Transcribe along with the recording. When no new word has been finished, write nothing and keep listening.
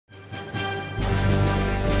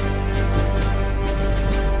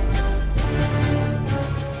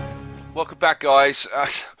back, guys.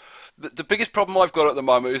 The biggest problem I've got at the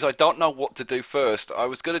moment is I don't know what to do first. I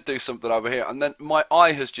was going to do something over here, and then my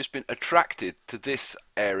eye has just been attracted to this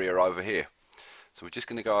area over here. So we're just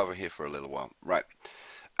going to go over here for a little while. Right.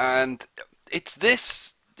 And it's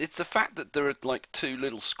this... It's the fact that there are like two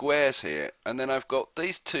little squares here, and then I've got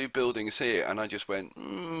these two buildings here, and I just went,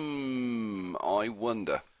 I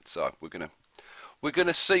wonder. So we're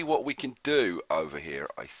gonna see what we can do over here,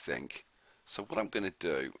 I think. So what I'm gonna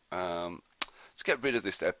do, let's get rid of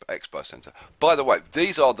this expo center. By the way,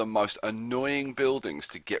 these are the most annoying buildings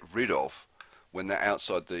to get rid of when they're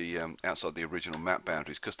outside the original map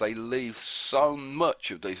boundaries, because they leave so much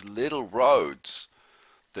of these little roads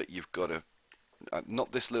that you've got to.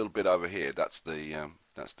 Not this little bit over here. That's the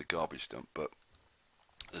garbage dump. But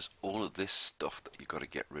there's all of this stuff that you've got to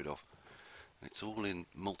get rid of. And it's all in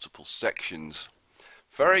multiple sections.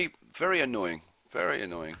 Very, very annoying. Very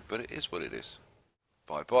annoying. But it is what it is.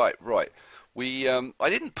 Bye bye. Right. I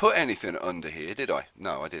didn't put anything under here, did I?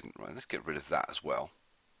 No, I didn't. Right. Let's get rid of that as well.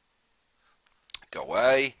 Go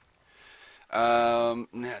away. Now,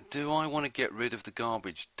 do I want to get rid of the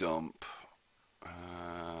garbage dump?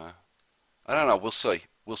 I don't know. We'll see.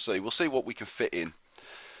 We'll see. We'll see what we can fit in.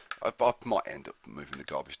 I might end up moving the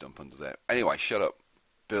garbage dump under there. Anyway, shut up.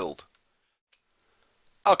 Build.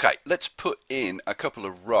 Okay, let's put in a couple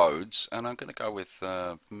of roads, and I'm going to go with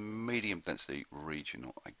medium density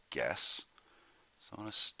regional, I guess. So I'm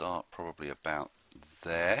going to start probably about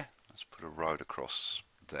there. Let's put a road across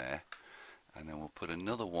there, and then we'll put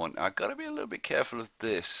another one. I've got to be a little bit careful of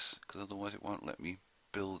this, because otherwise it won't let me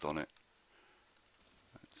build on it.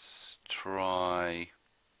 Let's try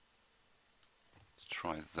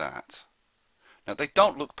that. Now they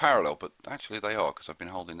don't look parallel, but actually they are, because I've been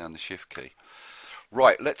holding down the shift key.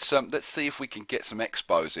 Right, let's see if we can get some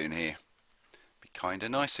expos in here. Be kind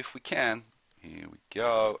of nice if we can. Here we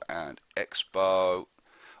go, and expo.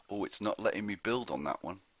 Oh, it's not letting me build on that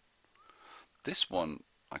one. This one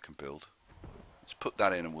I can build. Let's put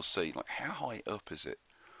that in and we'll see. Like, how high up is it?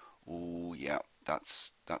 Oh yeah,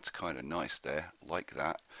 that's kind of nice there, like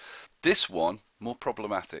that. This one, more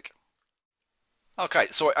problematic. Okay,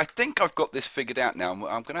 so I think I've got this figured out now. I'm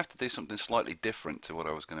going to have to do something slightly different to what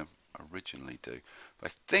I was going to originally do.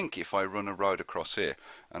 But I think if I run a road across here,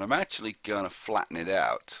 and I'm actually going to flatten it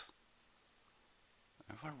out.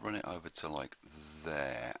 If I run it over to like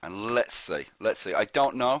there, and let's see. I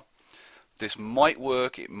don't know. This might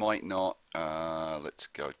work, it might not. Let's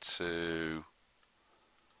go to...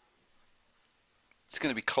 It's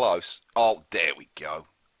going to be close. Oh, there we go.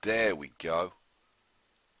 There we go.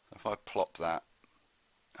 If I plop that,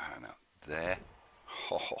 I don't know, there.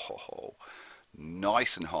 Ho, ho, ho, ho.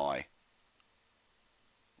 Nice and high.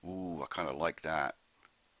 Ooh, I kind of like that.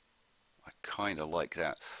 I kind of like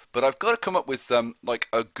that. But I've got to come up with like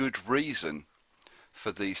a good reason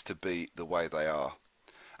for these to be the way they are.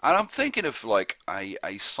 And I'm thinking of like a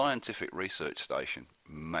scientific research station,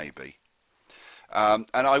 maybe. And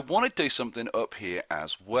I want to do something up here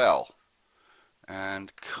as well.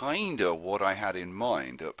 And kind of what I had in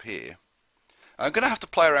mind up here. I'm going to have to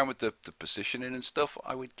play around with the positioning and stuff,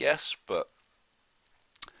 I would guess. But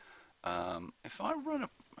if I run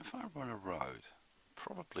a road,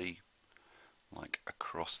 probably like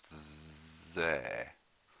across there.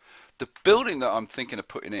 The building that I'm thinking of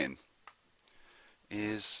putting in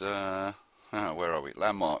is where are we?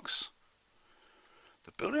 Landmarks.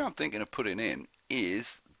 The building I'm thinking of putting in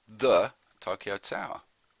is the Tokyo Tower.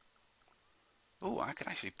 Oh, I can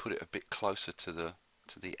actually put it a bit closer to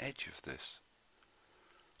the edge of this.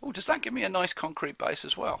 Oh, does that give me a nice concrete base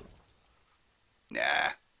as well?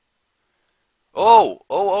 Nah.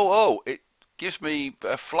 Oh, it gives me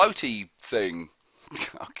a floaty thing.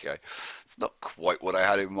 Okay, it's not quite what I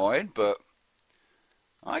had in mind, but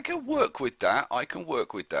I can work with that. I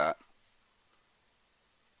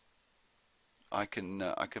don't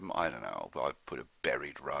know, I'll put a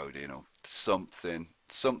buried road in or something.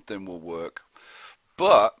 Something will work.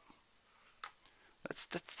 But let's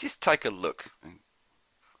just take a look.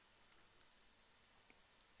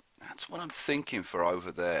 That's what I'm thinking for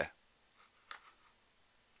over there.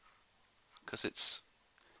 Because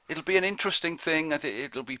it'll be an interesting thing. I think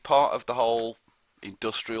it'll be part of the whole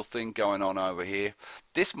industrial thing going on over here.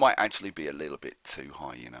 This might actually be a little bit too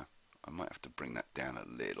high, you know. I might have to bring that down a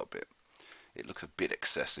little bit. It looks a bit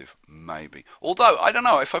excessive, maybe. Although, I don't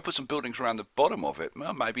know, if I put some buildings around the bottom of it,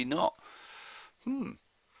 well, maybe not.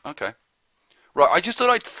 Okay. Right, I just thought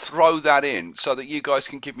I'd throw that in so that you guys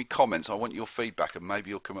can give me comments. I want your feedback and maybe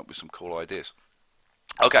you'll come up with some cool ideas.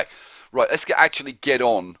 Okay, right, let's actually get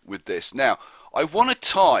on with this. Now, I want to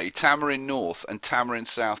tie Tamarin North and Tamarin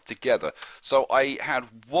South together. So I had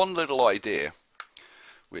one little idea,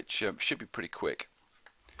 which should be pretty quick.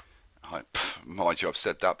 Mind you, I've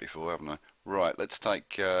said that before, haven't I? Right, let's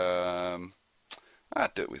take... I'll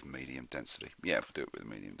do it with medium density. Yeah, we'll do it with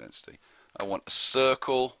medium density. I want a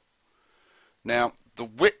circle. Now, the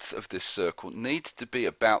width of this circle needs to be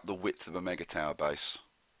about the width of a mega tower base.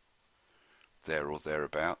 There or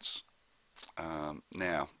thereabouts.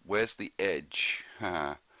 Now, where's the edge?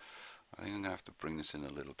 I think I'm going to have to bring this in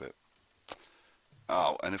a little bit.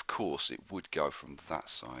 Oh, and of course it would go from that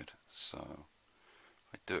side. So,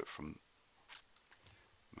 I do it from,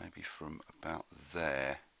 maybe from about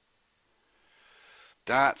there.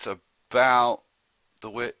 That's about the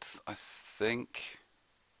width, I think.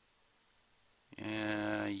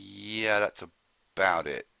 Yeah, that's about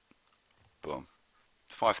it. Boom.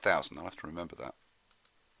 5,000, I'll have to remember that.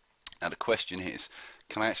 Now the question is,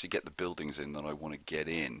 can I actually get the buildings in that I want to get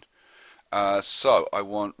in? So I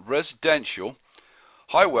want residential,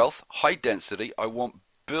 high wealth, high density. I want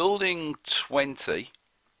building 20,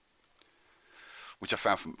 which I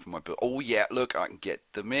found from my build. Oh yeah, look, I can get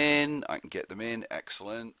them in. I can get them in.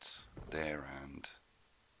 Excellent. There and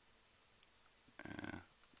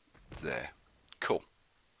there. Cool.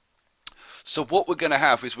 So what we're going to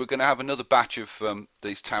have is we're going to have another batch of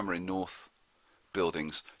these Tamarin North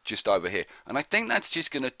buildings just over here, and I think that's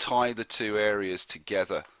just going to tie the two areas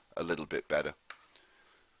together a little bit better.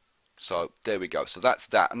 So there we go. So that's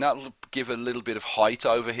that, and that'll give a little bit of height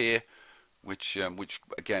over here, which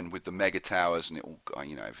again with the mega towers and it all,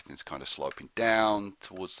 you know, everything's kind of sloping down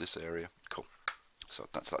towards this area. Cool. So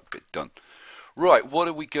that's that bit done. Right, what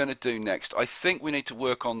are we going to do next? I think we need to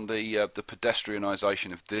work on the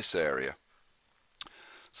pedestrianisation of this area.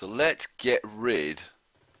 So let's get rid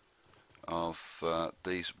of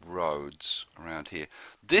these roads around here.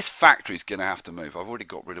 This factory is going to have to move. I've already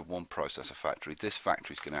got rid of one processor factory. This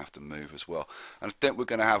factory is going to have to move as well. And I think we're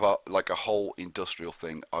going to have like a whole industrial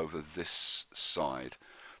thing over this side.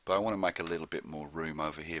 But I want to make a little bit more room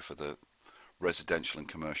over here for the residential and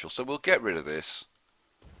commercial. So we'll get rid of this.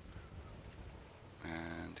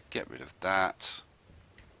 And get rid of that.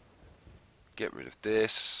 Get rid of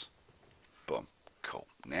this. Boom. Cool.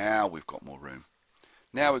 Now we've got more room.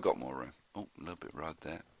 Now we've got more room. Oh, a little bit of road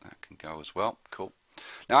there. That can go as well. Cool.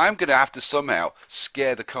 Now I'm going to have to somehow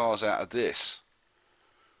scare the cars out of this,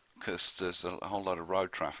 because there's a whole lot of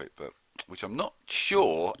road traffic, but which I'm not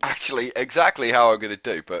sure actually exactly how I'm going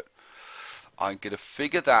to do, but I'm going to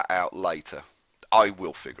figure that out later. I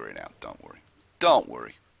will figure it out. Don't worry. Don't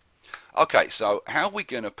worry. Okay, so how are we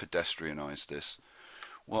going to pedestrianise this?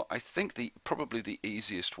 Well, I think probably the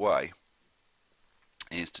easiest way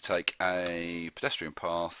is to take a pedestrian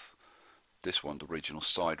path, this one, the regional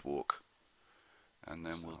sidewalk, and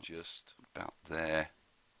then we'll just about there.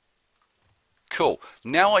 Cool.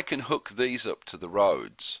 Now I can hook these up to the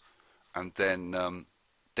roads, and then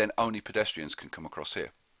only pedestrians can come across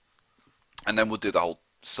here. And then we'll do the whole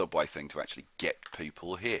subway thing to actually get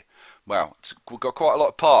people here. Wow, we've got quite a lot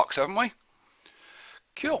of parks, haven't we?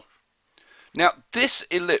 Cool. Now, this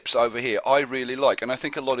ellipse over here I really like, and I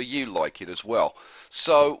think a lot of you like it as well.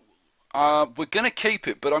 So, we're going to keep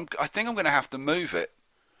it, but I think I'm going to have to move it.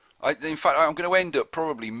 In fact, I'm going to end up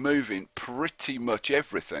probably moving pretty much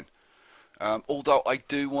everything. Although I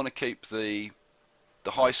do want to keep the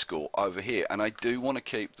high school over here, and I do want to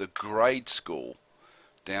keep the grade school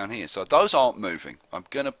down here. So those aren't moving. I'm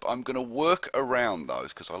gonna work around those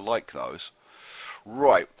because I like those.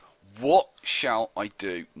 Right. What shall I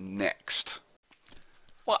do next?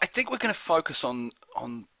 Well, I think we're going to focus on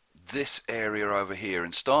this area over here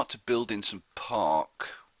and start to build in some park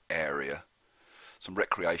area, some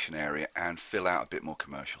recreation area, and fill out a bit more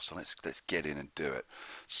commercial. So let's get in and do it.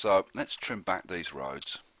 So let's trim back these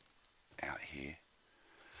roads out here.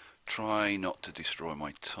 Try not to destroy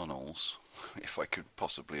my tunnels if I could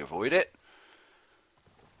possibly avoid it.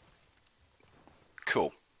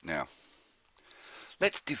 Cool. Now,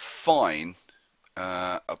 let's define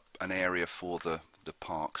an area for the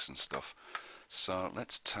parks and stuff. So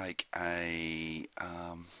let's take a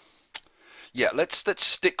let's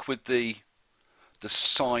stick with the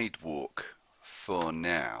sidewalk for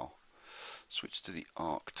now. Switch to the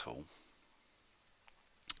arc tool,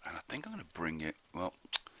 and I think I'm going to bring it, well,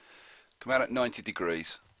 come out at 90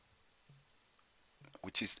 degrees,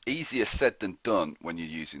 which is easier said than done when you're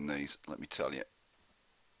using these, let me tell you.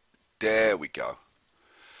 There we go.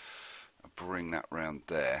 I'll bring that round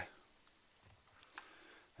there.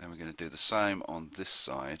 And we're going to do the same on this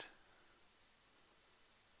side.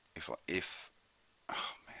 Oh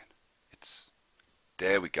man,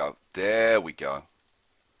 there we go. There we go.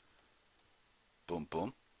 Boom,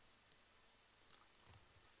 boom.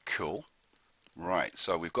 Cool. Right,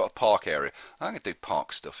 so we've got a park area. I'm going to do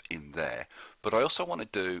park stuff in there, but I also want to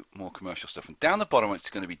do more commercial stuff. And down the bottom, it's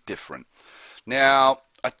going to be different. Now,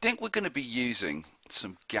 I think we're going to be using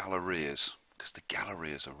some gallerias, because the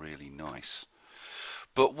gallerias are really nice.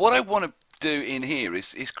 But what I want to do in here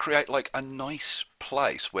is create like a nice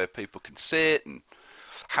place where people can sit and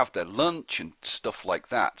have their lunch and stuff like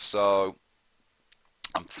that. So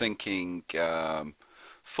I'm thinking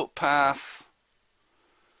footpath.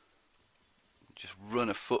 Just run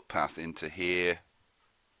a footpath into here,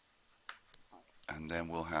 and then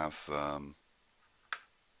we'll have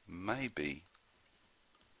maybe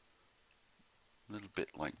a little bit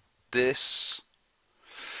like this.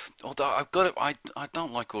 Although I've got it, I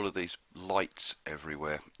don't like all of these lights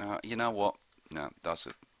everywhere. You know what? No, that's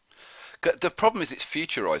it. The problem is it's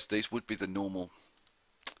futurized. These would be the normal.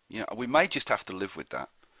 Yeah, we may just have to live with that.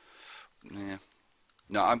 Yeah.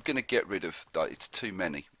 No, I'm going to get rid of that. It's too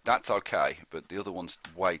many. That's okay, but the other one's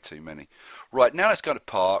way too many. Right, now let's go to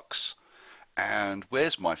parks. And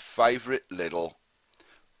where's my favourite little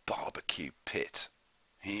barbecue pit?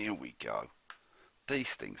 Here we go.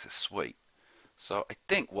 These things are sweet. So I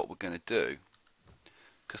think what we're going to do,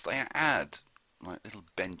 because they add like little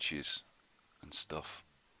benches and stuff.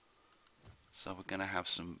 So we're going to have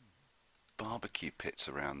some barbecue pits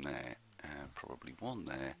around there, and probably one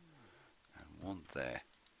there. One there,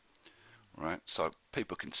 right? So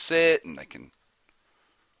people can sit and they can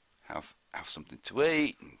have something to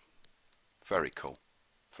eat. And very cool,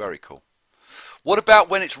 very cool. What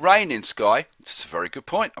about when it's raining, Skye? It's a very good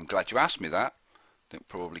point. I'm glad you asked me that. I think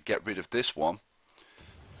we'll probably get rid of this one,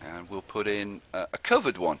 and we'll put in a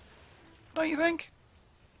covered one. Don't you think?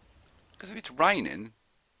 Because if it's raining,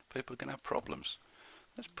 people are going to have problems.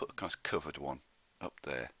 Let's put a kind of covered one up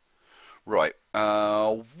there. Right,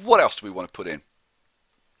 what else do we want to put in?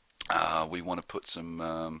 We want to put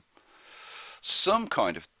some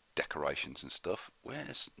kind of decorations and stuff.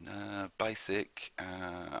 Where's basic?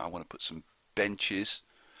 I want to put some benches.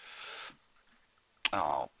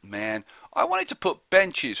 Oh man, I wanted to put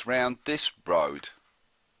benches round this road,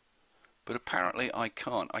 but apparently I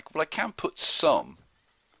can't. Well, I can put some,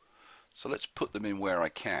 so let's put them in where I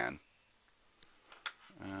can.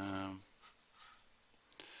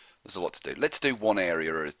 There's a lot to do. Let's do one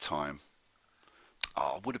area at a time.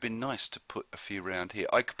 Oh, it would have been nice to put a few around here.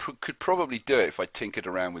 I could probably do it if I tinkered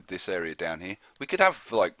around with this area down here. We could have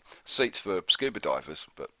like seats for scuba divers,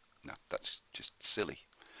 but no, that's just silly.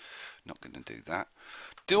 Not going to do that.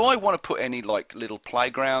 Do I want to put any like little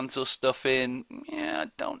playgrounds or stuff in? Yeah,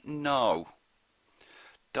 I don't know.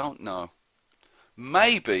 Don't know.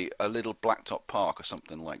 Maybe a little blacktop park or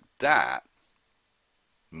something like that.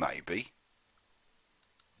 Maybe.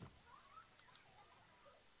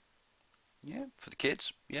 Yeah, for the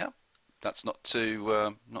kids. Yeah, that's not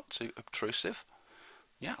too obtrusive.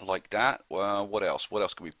 Yeah, I like that. Well, what else? What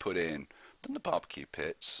else can we put in? Done the barbecue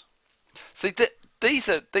pits. See, these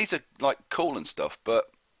are like cool and stuff, but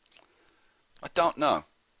I don't know.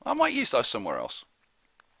 I might use those somewhere else.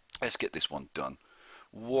 Let's get this one done.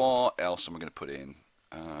 What else am I going to put in?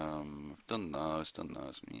 Done those.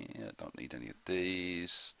 Yeah, I don't need any of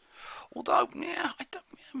these. Although, yeah, I don't.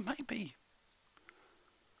 Yeah, maybe.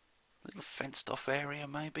 Little fenced off area,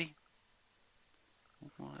 maybe.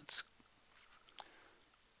 Well, let's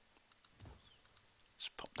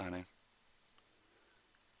pop that in.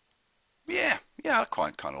 Yeah, I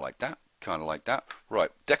kind of like that. Kind of like that. Right,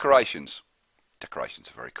 decorations. Decorations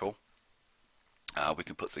are very cool. We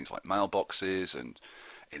can put things like mailboxes and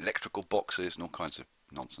electrical boxes and all kinds of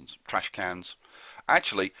nonsense. Trash cans.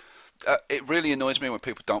 Actually, it really annoys me when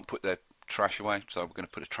people don't put their trash away. So we're going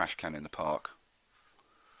to put a trash can in the park.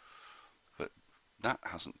 That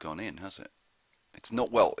hasn't gone in, has it? It's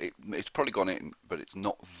not, well, it's probably gone in, but it's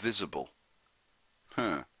not visible.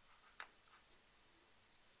 Huh.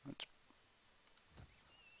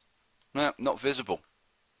 No, not visible.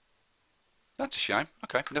 That's a shame.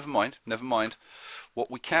 Okay, never mind.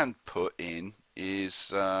 What we can put in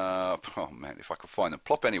is, oh man, if I could find them.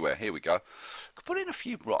 Plop anywhere. Here we go. Could put in a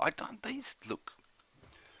few, right, I think they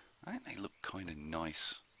look kind of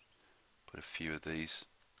nice. Put a few of these.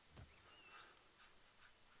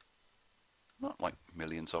 Not like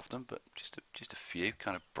millions of them, but just a few.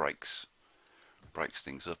 Kind of breaks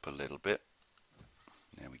things up a little bit.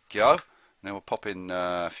 There we go. Now we'll pop in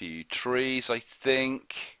a few trees, I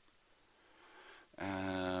think.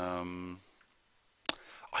 I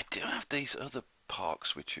do have these other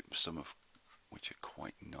parks, which are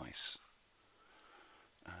quite nice.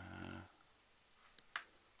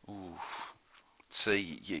 Ooh,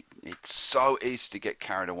 see, it's so easy to get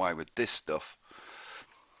carried away with this stuff.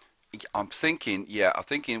 I'm thinking, yeah, I'm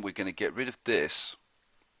thinking we're going to get rid of this.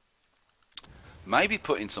 Maybe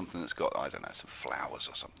put in something that's got, I don't know, some flowers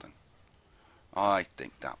or something. I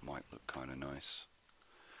think that might look kind of nice.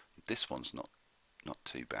 This one's not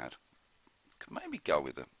too bad. Could maybe go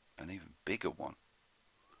with an even bigger one.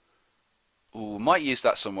 Ooh, might use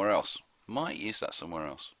that somewhere else. Might use that somewhere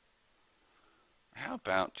else. How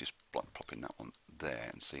about just plopping that one there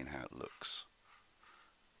and seeing how it looks?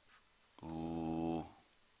 Ooh.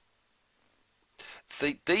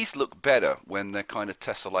 See, these look better when they're kind of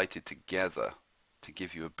tessellated together to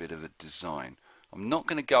give you a bit of a design. I'm not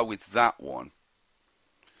going to go with that one,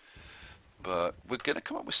 but we're going to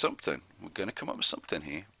come up with something. We're going to come up with something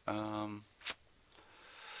here.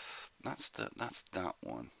 That's that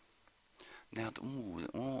one. Now,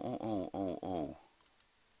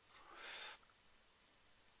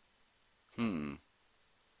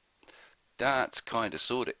 that's kind of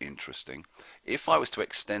sort of interesting. If I was to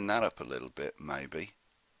extend that up a little bit, maybe.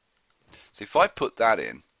 So if I put that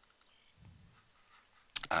in,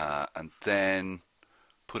 and then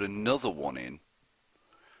put another one in,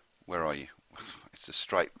 where are you? It's a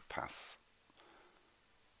straight path.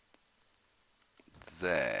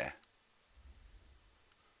 There.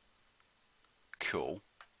 Cool.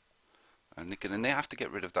 And they're going to have to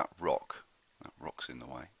get rid of that rock. That rock's in the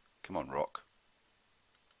way. Come on, rock.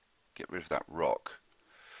 Get rid of that rock.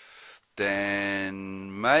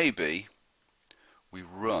 Then maybe we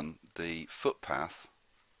run the footpath.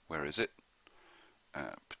 Where is it?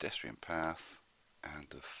 Pedestrian path. And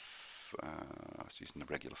the I was using the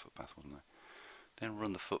regular footpath, wasn't I? Then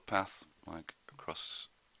run the footpath like across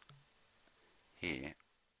here.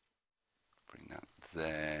 Bring that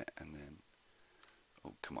there, and then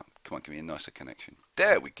oh, come on, give me a nicer connection.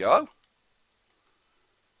 There we go.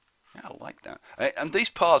 Yeah, I like that. And these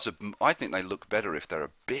paths are, I think they look better if they're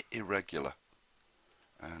a bit irregular.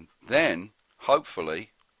 And then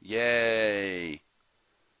hopefully, yay,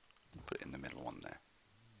 put it in the middle one there.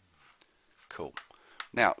 Cool.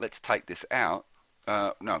 Now let's take this out.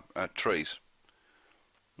 Trees.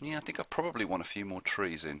 Yeah, I think I probably want a few more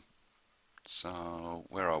trees in. So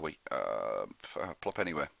where are we? Plop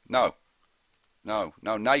anywhere. No,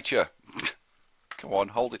 nature. Come on,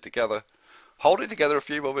 hold it together. Hold it together a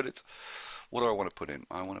few more minutes. What do I want to put in?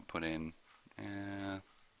 I want to put in. I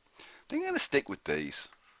think I'm going to stick with these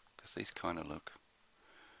because these kind of look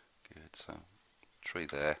good. So tree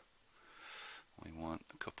there. We want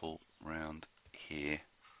a couple round here,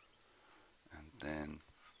 and then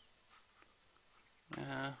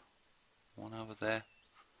one over there.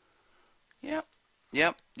 Yep.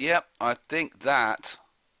 I think that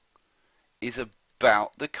is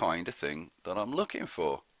about the kind of thing that I'm looking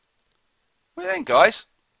for. What do you think, guys?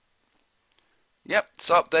 Yep,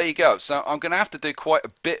 so there you go. So I'm going to have to do quite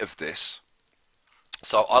a bit of this.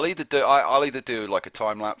 So I'll either do like a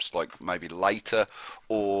time lapse, like maybe later,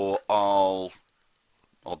 or I'll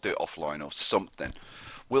do it offline or something.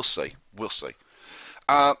 We'll see.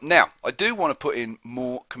 Now I do want to put in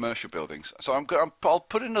more commercial buildings. So I'll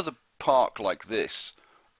put another park like this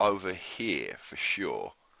over here for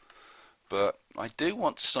sure. But I do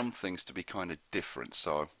want some things to be kind of different.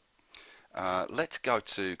 So let's go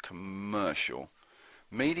to commercial,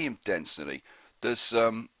 medium density. There's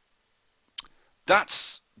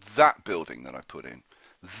that's that building that I put in.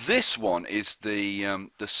 This one is the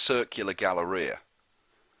circular galleria,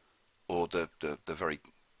 or the very,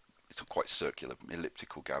 it's a quite circular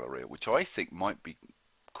elliptical galleria, which I think might be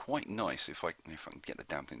quite nice if I can get the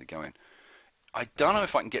damn thing to go in. I don't know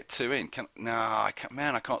if I can get two in. I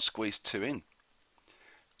can't squeeze two in.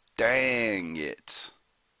 Dang it.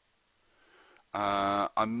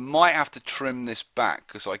 I might have to trim this back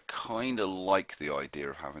because I kind of like the idea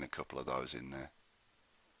of having a couple of those in there.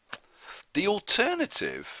 The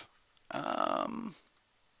alternative, well,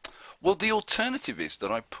 the alternative is that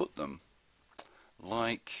I put them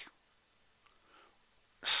like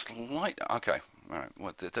okay, all right,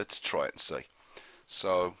 well, let's try it and see.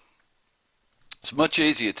 So it's much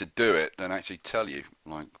easier to do it than actually tell you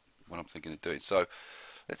like what I'm thinking of doing. So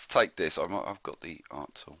let's take this. I've got the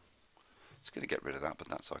art tool. It's going to get rid of that, but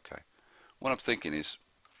that's okay. What I'm thinking is,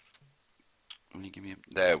 when you give me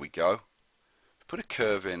there we go. Put a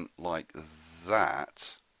curve in like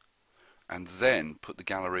that, and then put the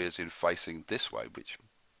gallerias in facing this way, which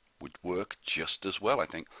would work just as well, I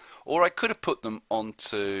think. Or I could have put them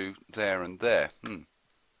onto there and there.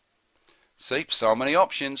 See, so many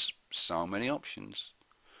options. So many options.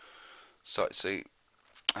 So see,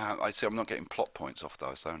 I see I'm not getting plot points off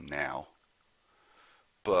those though now.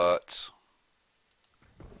 But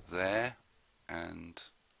there and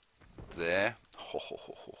there.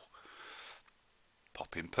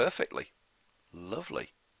 pop in perfectly. Lovely.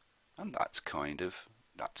 And that's kind of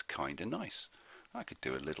nice. I could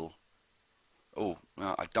do a little, oh,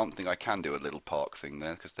 no, I don't think I can do a little park thing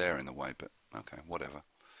there because they're in the way, but okay, whatever.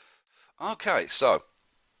 Okay, so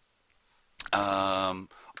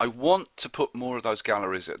I want to put more of those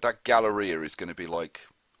galleries. That galleria is going to be like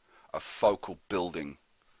a focal building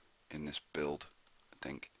in this build, I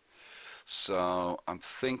think. So I'm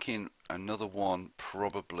thinking another one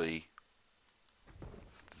probably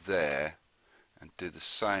there, and do the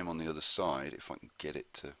same on the other side if I can get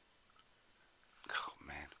it to. Oh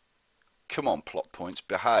man, come on, plot points,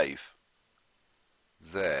 behave.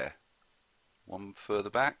 There, one further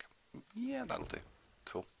back. Yeah, that'll do.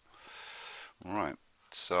 Cool. Right,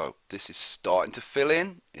 so this is starting to fill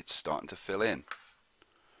in. It's starting to fill in.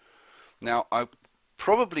 Now I'm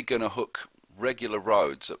probably going to hook regular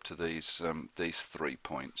roads up to these 3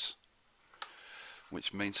 points,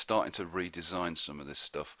 which means starting to redesign some of this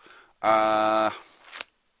stuff. The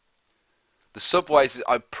subways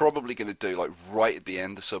I'm probably going to do like right at the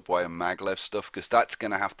end, the subway and maglev stuff, because that's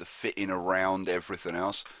going to have to fit in around everything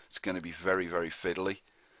else. It's going to be very, very fiddly.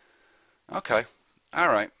 Okay,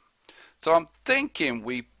 alright. So I'm thinking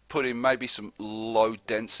we put in maybe some low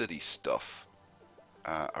density stuff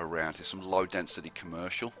around here, some low density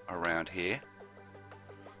commercial around here.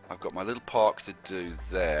 I've got my little park to do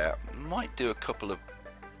there. Might do a couple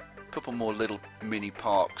more little mini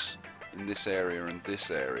parks in this area and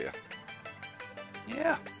this area.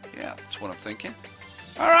 Yeah, that's what I'm thinking.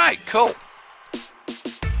 Alright, cool.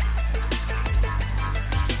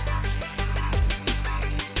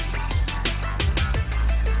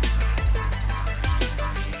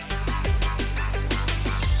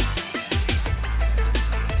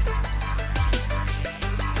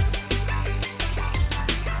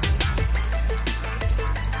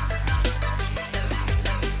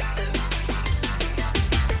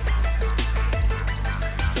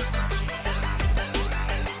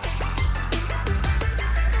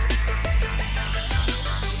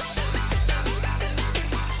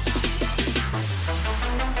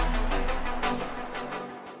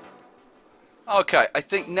 Okay, I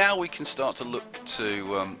think now we can start to look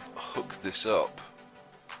to hook this up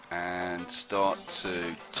and start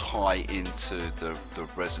to tie into the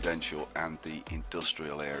residential and the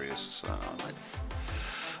industrial areas. So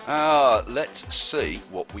let's see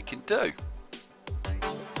what we can do.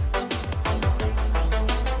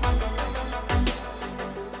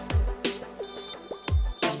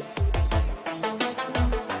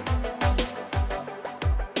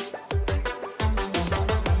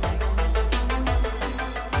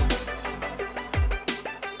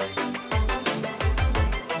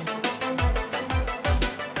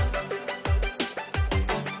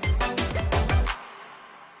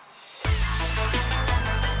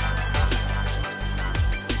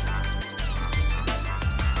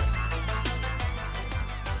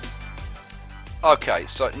 Okay,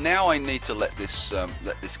 so now I need to let this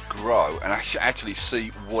grow and actually see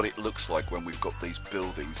what it looks like when we've got these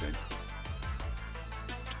buildings in.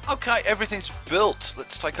 Okay, everything's built.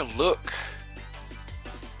 Let's take a look.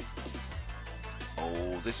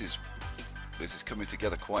 Oh, this is coming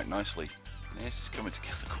together quite nicely. This is coming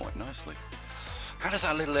together quite nicely. How does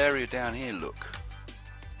that little area down here look?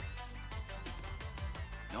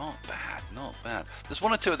 Not bad, not bad. There's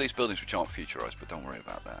one or two of these buildings which aren't futurized, but don't worry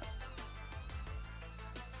about that.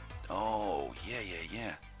 Oh,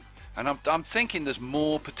 yeah. And I'm thinking there's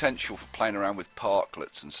more potential for playing around with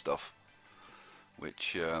parklets and stuff,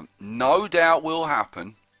 which no doubt will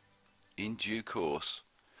happen in due course.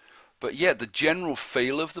 But yeah, the general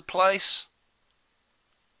feel of the place,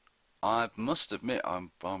 I must admit,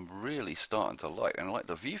 I'm really starting to like, and like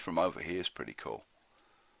the view from over here is pretty cool.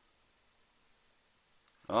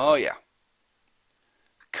 Oh yeah.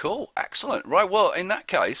 Cool, excellent. Right, well, in that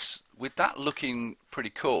case, with that looking pretty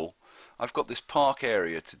cool, I've got this park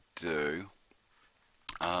area to do.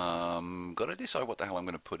 Got to decide what the hell I'm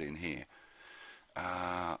going to put in here.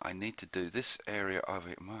 I need to do this area over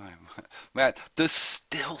here. Man, there's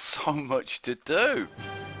still so much to do.